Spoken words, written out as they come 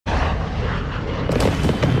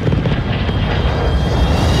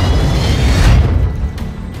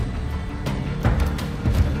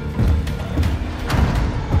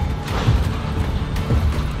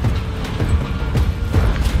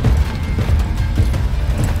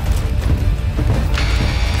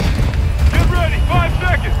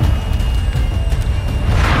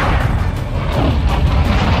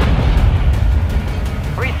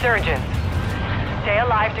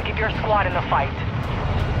squad in the fight.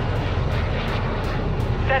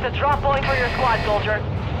 Set a drop point for your squad, soldier.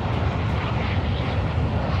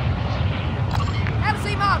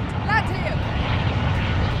 LC marked! Land here!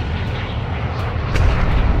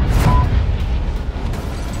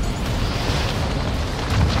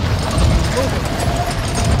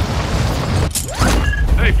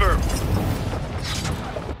 Hey, firm.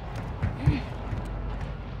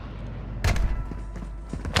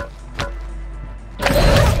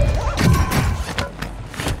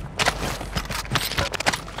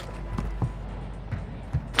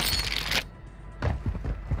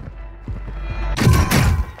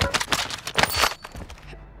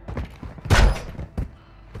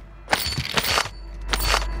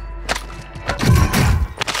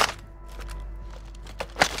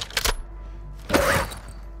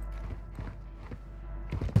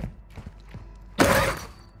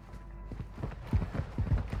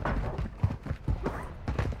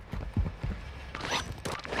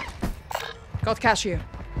 Got cash here.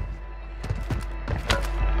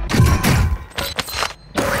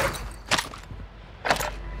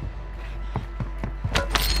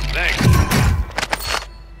 Thanks.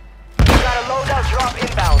 Got a loadout drop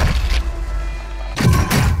inbound.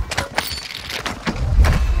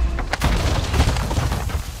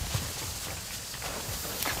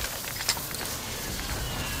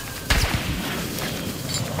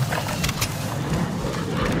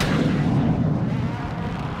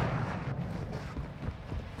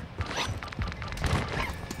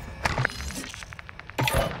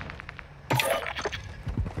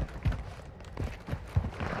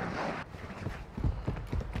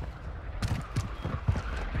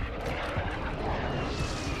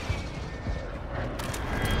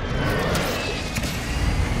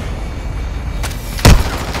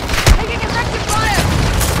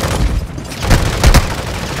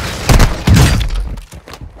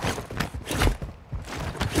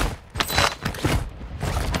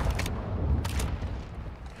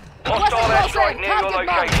 Hostile airstrike near your Target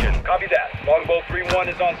mark. location. Copy that. Longbow 3-1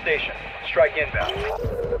 is on station. Strike inbound.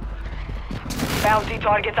 Bounty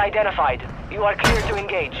targets identified. You are clear to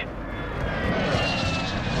engage.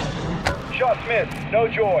 Shots missed. No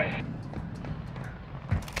joy.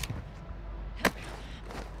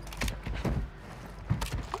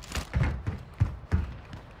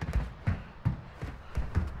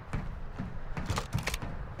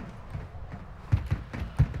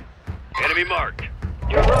 Enemy marked.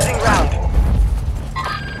 You're losing ground.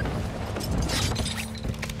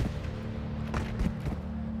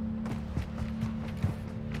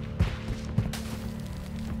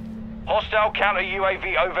 Hostile counter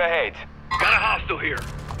UAV overhead. Got a hostile here.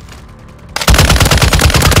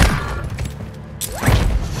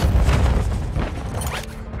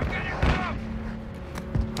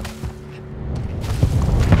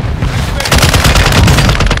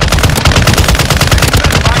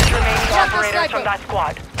 Mark remaining operators from that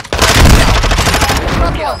squad.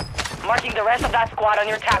 Kill. Marking the rest of that squad on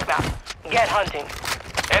your attack map. Get hunting.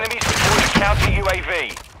 Enemies deploying counter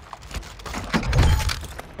UAV.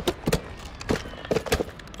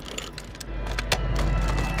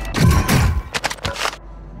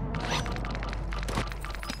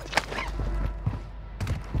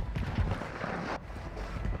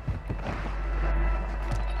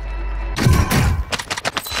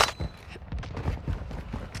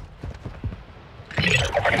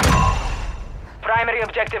 Primary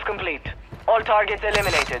objective complete. All targets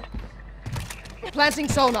eliminated. Planting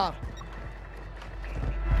sonar.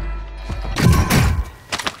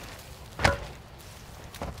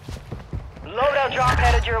 Loadout drop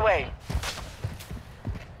headed your way.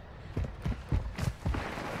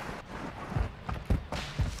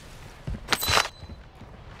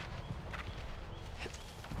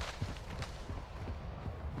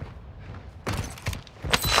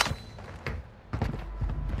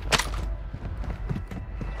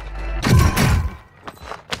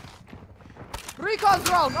 Recon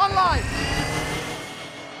drone online!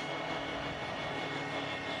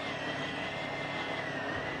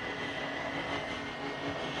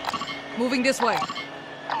 Moving this way.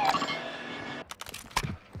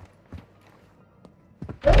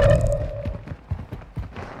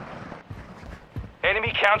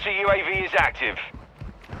 Enemy counter UAV is active.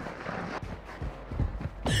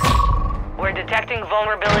 We're detecting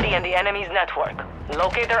vulnerability in the enemy's network.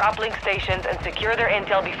 Locate their uplink stations and secure their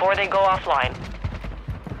intel before they go offline.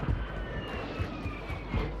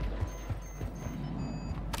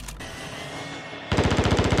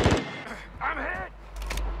 I'm hit.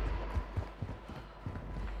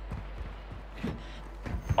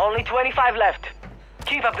 Only 25 left.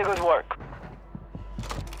 Keep up the good work.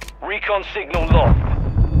 Recon signal locked.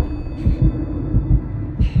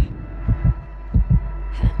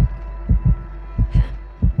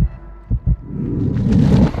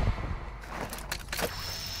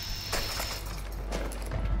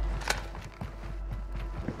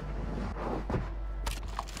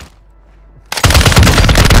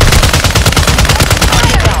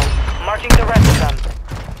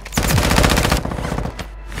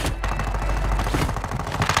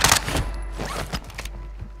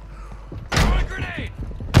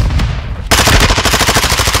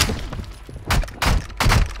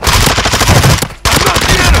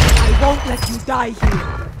 die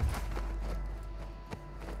here.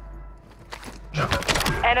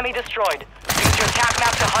 Enemy destroyed. Use your attack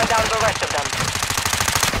map to hunt down the rest of them.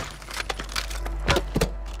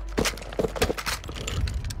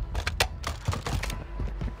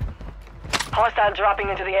 Hostile dropping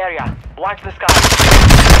into the area. Watch the sky.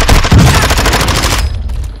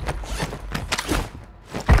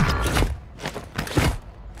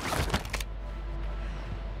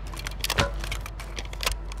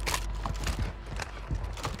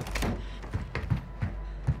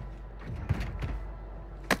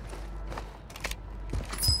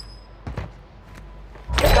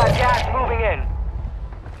 Got gas moving in.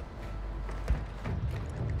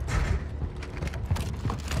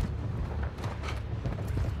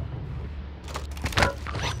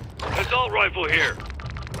 Assault rifle here.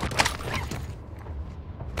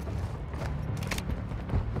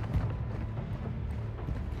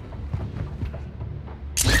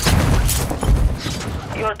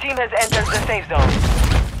 Your team has entered the safe zone.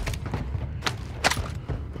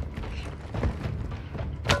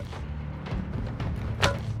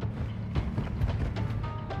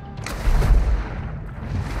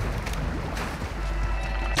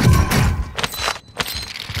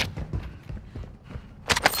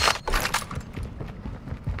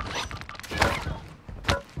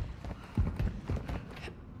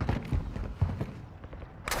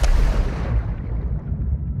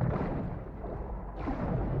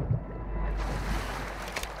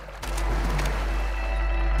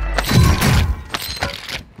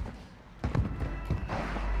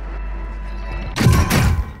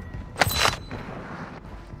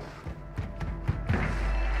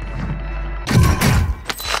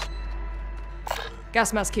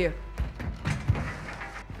 Gas mask here.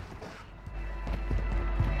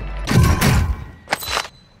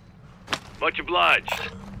 Much obliged.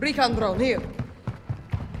 Recon drone here.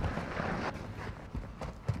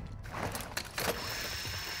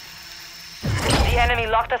 The enemy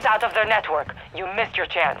locked us out of their network. You missed your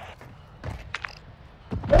chance.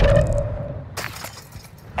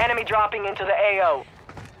 Enemy dropping into the AO.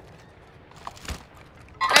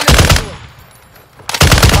 Enemy here.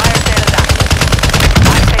 Fire sale is active.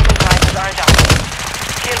 Buy station prices aren't active.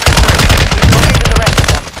 Kill confirmed. We've located the rest of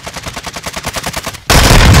them.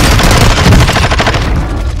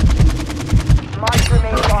 Mark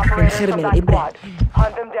remaining operators from that squad.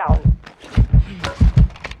 Hunt them down.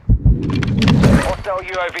 Hostile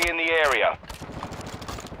UAV in the area.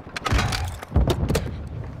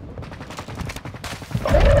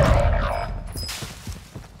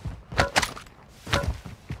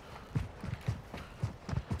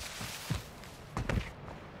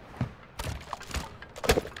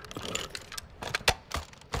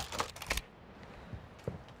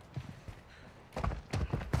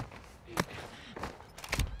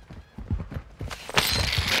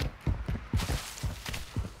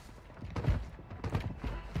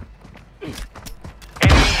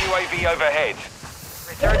 UAV overhead.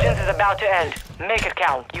 Resurgence is about to end. Make it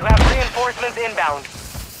count. You have reinforcements inbound.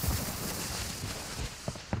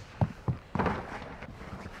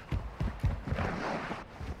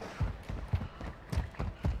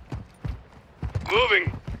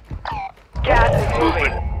 Moving. Gas is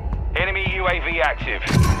moving. Enemy UAV active.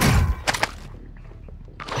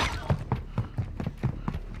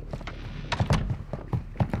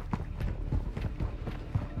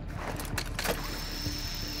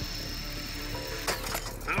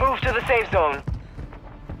 Move to the safe zone.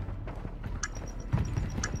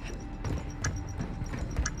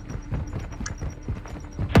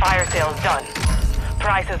 Fire sales done.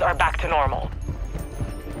 Prices are back to normal.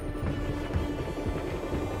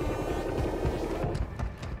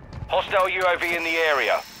 Hostile UAV in the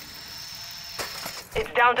area.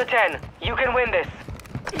 It's down to 10. You can win this.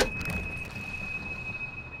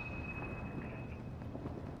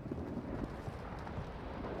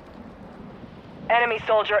 Enemy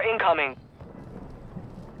soldier incoming.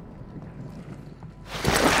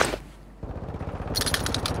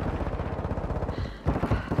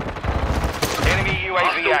 Enemy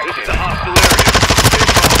UAV active. The hostile area.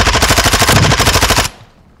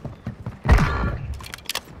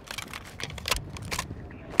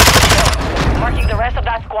 Marking the rest of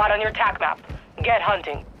that squad on your TAC map. Get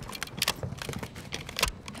hunting.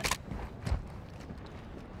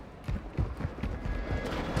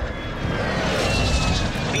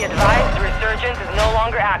 Be advised, the resurgence is no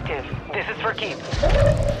longer active. This is for keeps.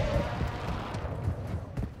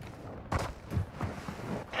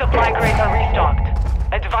 Supply crates are restocked.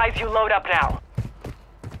 Advise you load up now.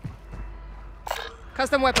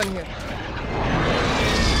 Custom weapon here.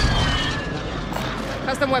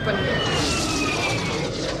 Custom weapon here.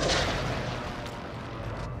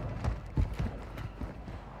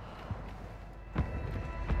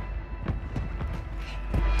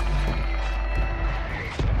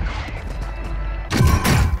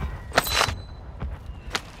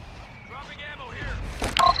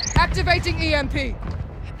 Activating EMP.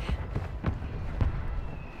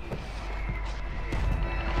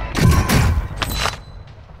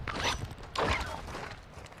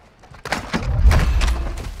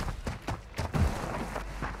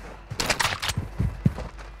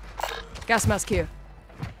 Gas mask here.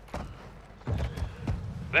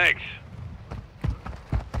 Thanks.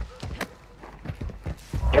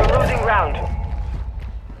 You're losing round.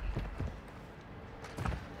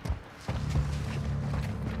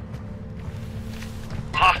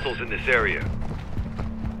 Hostiles in this area.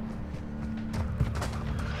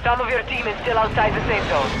 Some of your team is still outside the safe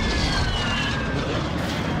zone.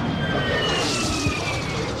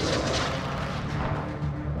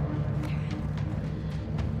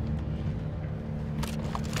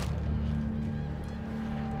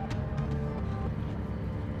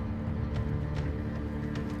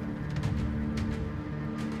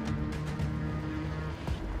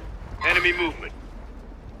 Enemy movement.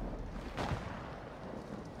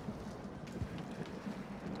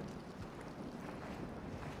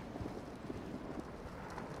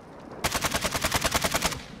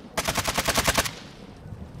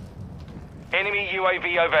 Enemy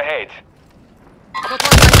UAV overhead. Got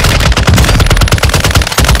one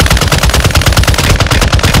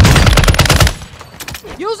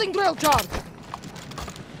right. Using drill charge.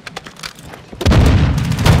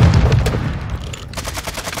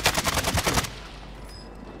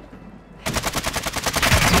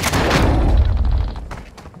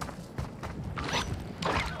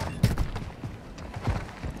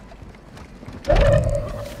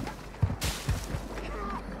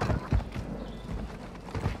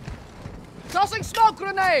 Tossing smoke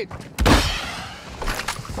grenade!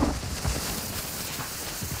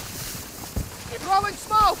 Throwing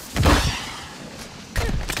smoke!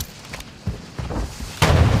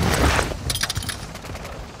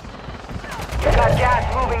 Got gas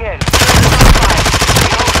moving in.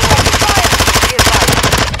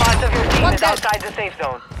 Parts of your team One is dead. outside the safe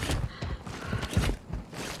zone.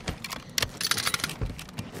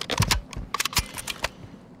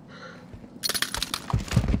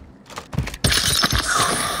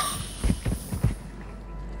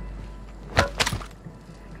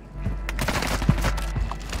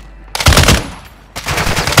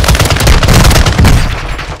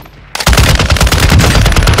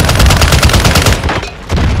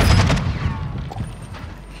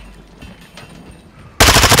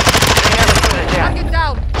 Target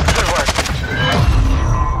down! Good work.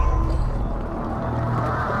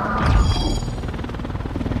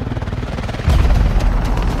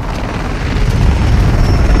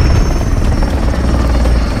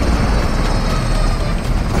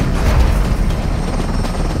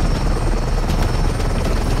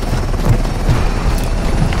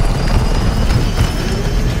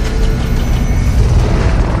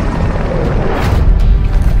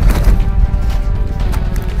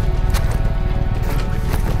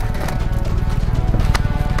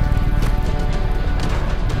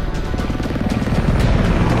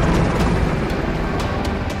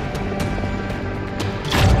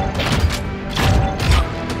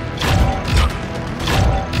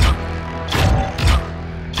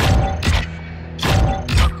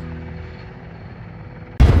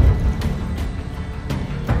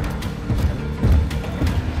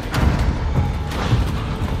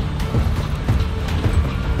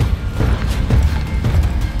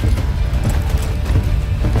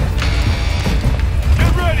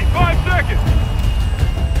 Get ready, 5 seconds!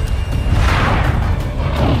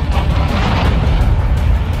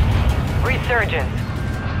 Resurgence.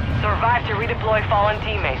 Survive to redeploy fallen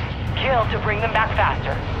teammates. Kill to bring them back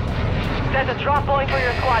faster. Set a drop point for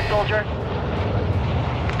your squad, soldier.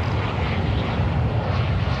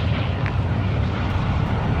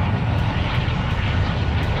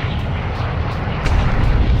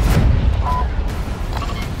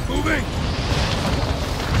 Moving!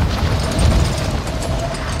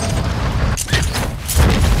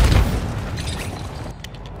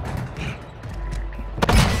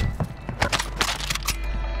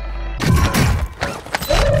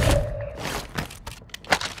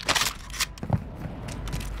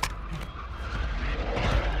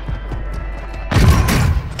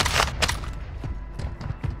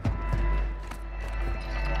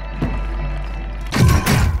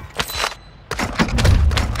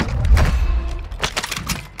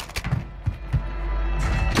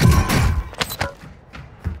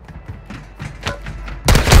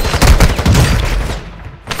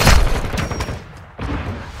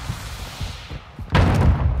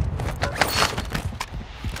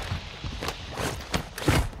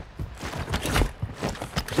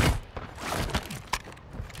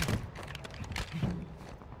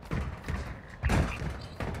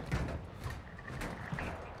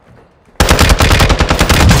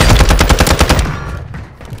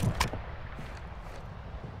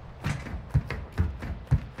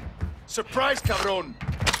 Surprise, cabron!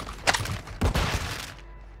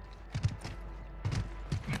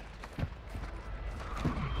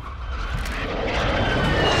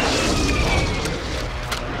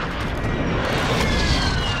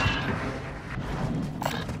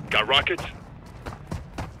 Got rockets?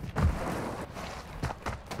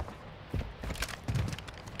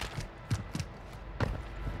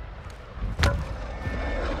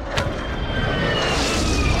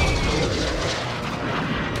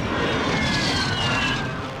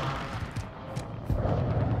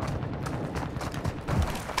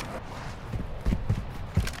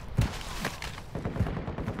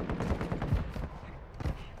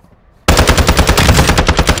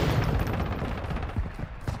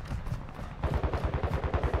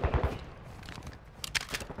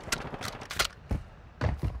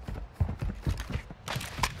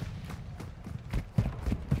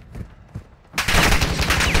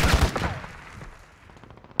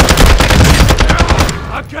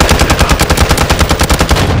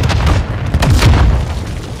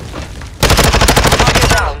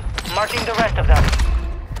 Marking the rest of them.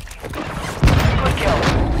 Good kill.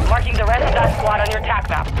 Marking the rest of that squad on your TAC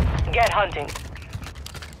map. Get hunting.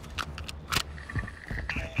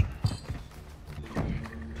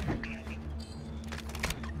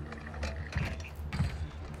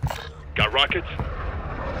 Got rockets?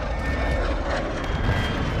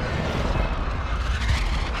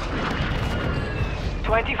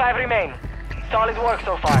 $25 remain. Solid work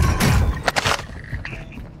so far.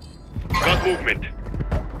 Got movement.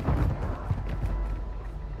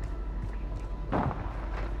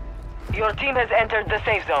 Your team has entered the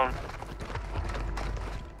safe zone.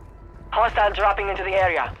 Hostiles dropping into the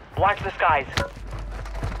area. Watch the skies.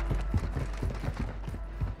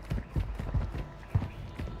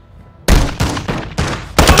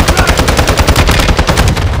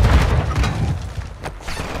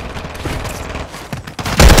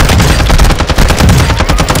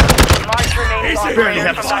 March remaining operators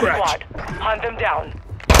from that squad. Hunt them down.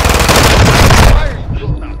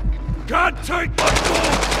 God take my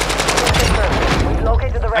We've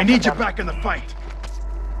located the rest I need of you them. back in the fight.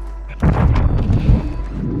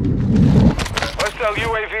 Hostile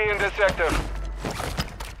UAV in this sector.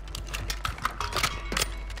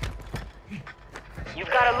 You've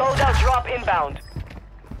got a loadout drop inbound.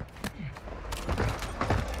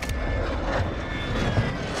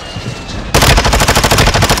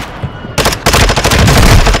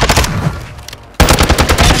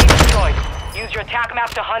 Enemy destroyed. Use your TAC map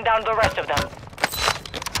to hunt down the rest of them.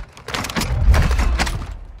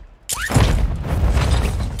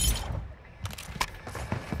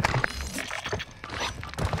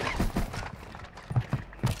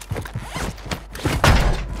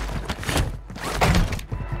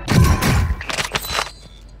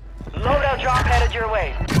 Loadout drop headed your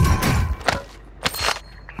way.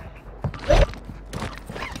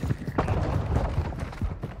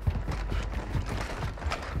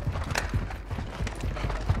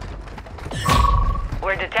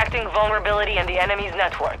 We're detecting vulnerability in the enemy's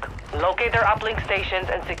network. Locate their uplink stations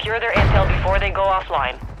and secure their intel before they go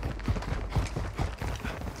offline.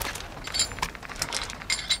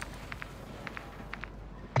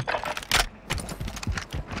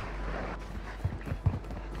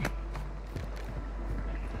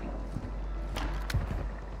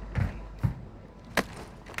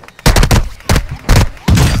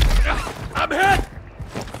 I'm hit!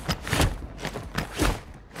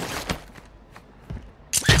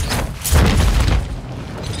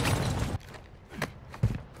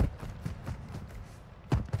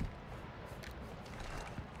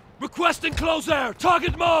 Requesting close air!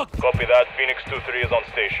 Target marked! Copy that. Phoenix 2-3 is on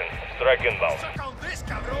station. Strike inbound.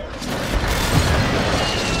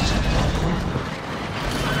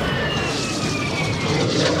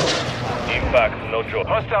 Impact, no joke.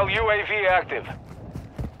 Hostile UAV active.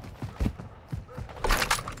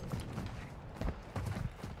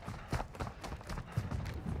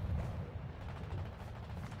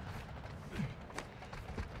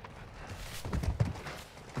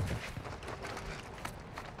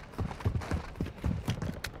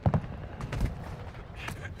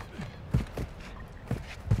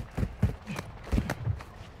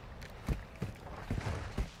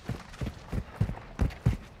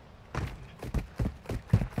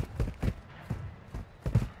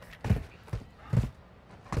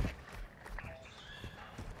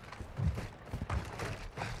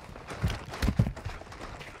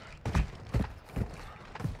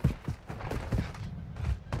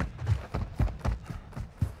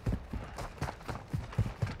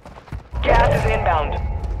 Gas is inbound.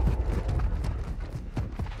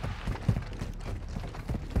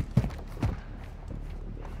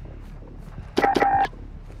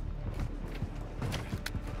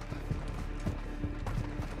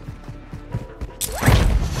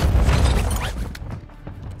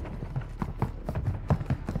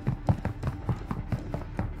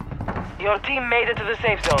 Your team made it to the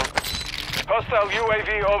safe zone. Hostile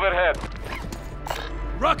UAV overhead.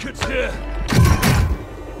 Rockets here!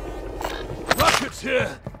 Rockets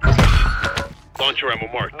here! Launcher ammo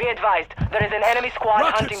marked. Be advised, there is an enemy squad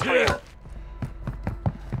hunting Rockets for you. here!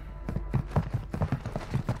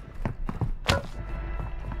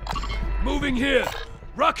 Moving here!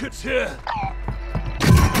 Rockets here!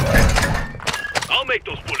 I'll make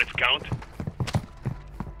those bullets count.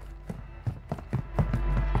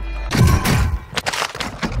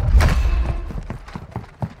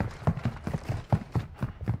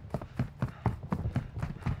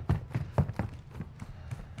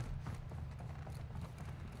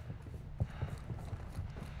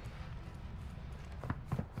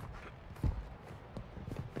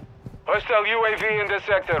 Hostile UAV in this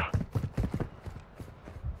sector.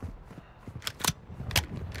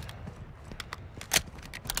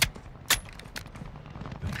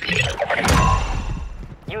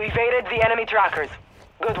 You evaded the enemy trackers.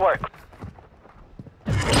 Good work.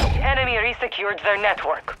 The enemy resecured their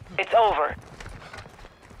network. It's over.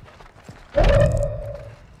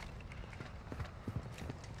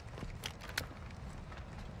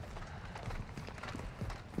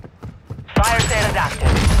 Fire sale is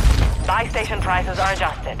active. Buy station prices are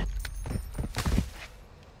adjusted.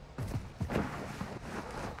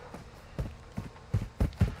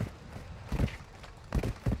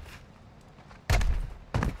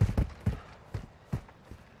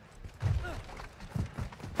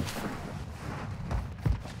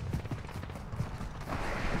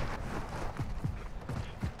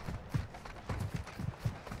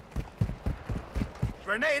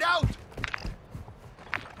 Grenade out!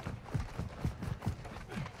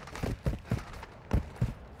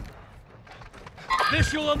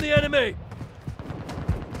 Visual on the enemy!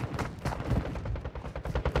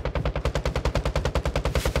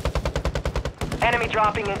 Enemy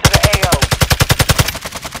dropping into the AO.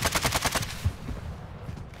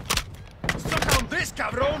 Suck on this,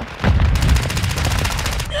 cabron!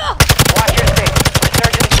 Watch your six.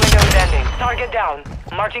 Resurgence window is ending. Target down.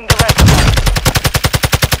 Marching the rest of them.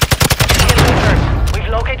 Kill confirmed. We've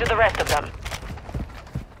located the rest of them.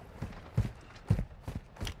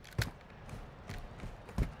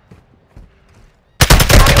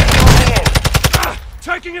 Closing in.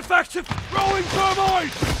 Taking effective! Throwing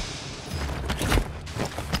thermite!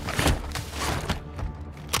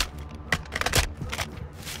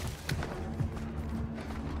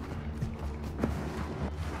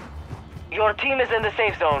 Your team is in the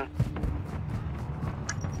safe zone.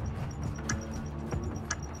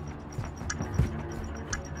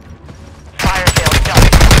 Fire sales done.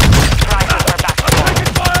 Prices are back to normal.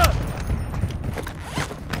 Taking fire!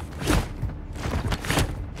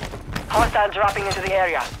 Hostiles dropping into the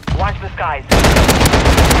area. Watch the skies.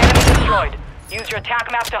 Enemy destroyed. Use your TAC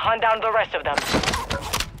map to hunt down the rest of them.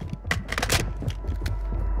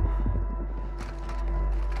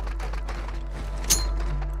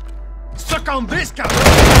 Suck on this, cabron!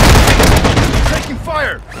 Taking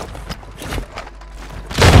fire!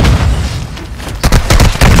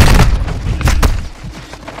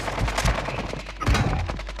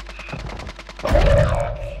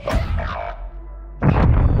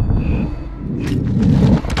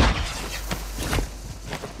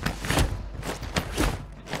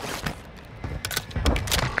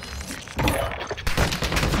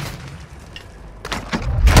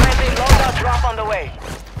 Friendly loadout drop on the way.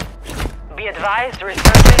 Be advised,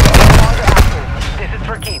 resurgence is no longer active. This is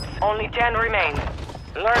for keeps. Only 10 remain.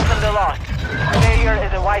 Learn from the loss. Failure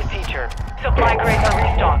is a wise teacher. Supply crates are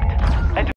restocked.